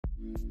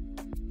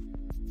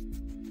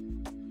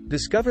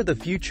Discover the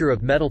future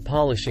of metal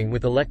polishing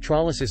with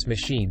electrolysis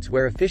machines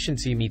where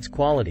efficiency meets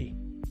quality.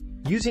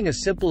 Using a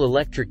simple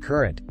electric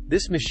current,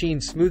 this machine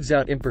smooths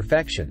out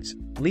imperfections,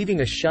 leaving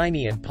a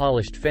shiny and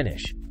polished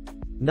finish.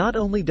 Not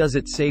only does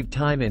it save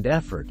time and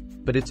effort,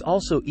 but it's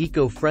also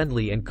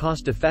eco-friendly and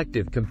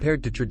cost-effective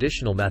compared to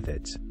traditional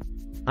methods.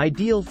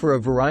 Ideal for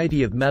a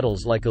variety of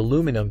metals like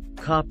aluminum,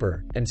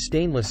 copper, and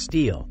stainless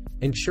steel,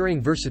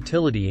 ensuring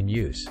versatility in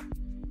use.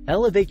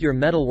 Elevate your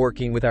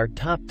metalworking with our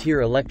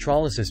top-tier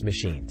electrolysis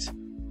machines.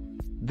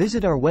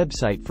 Visit our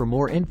website for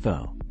more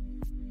info.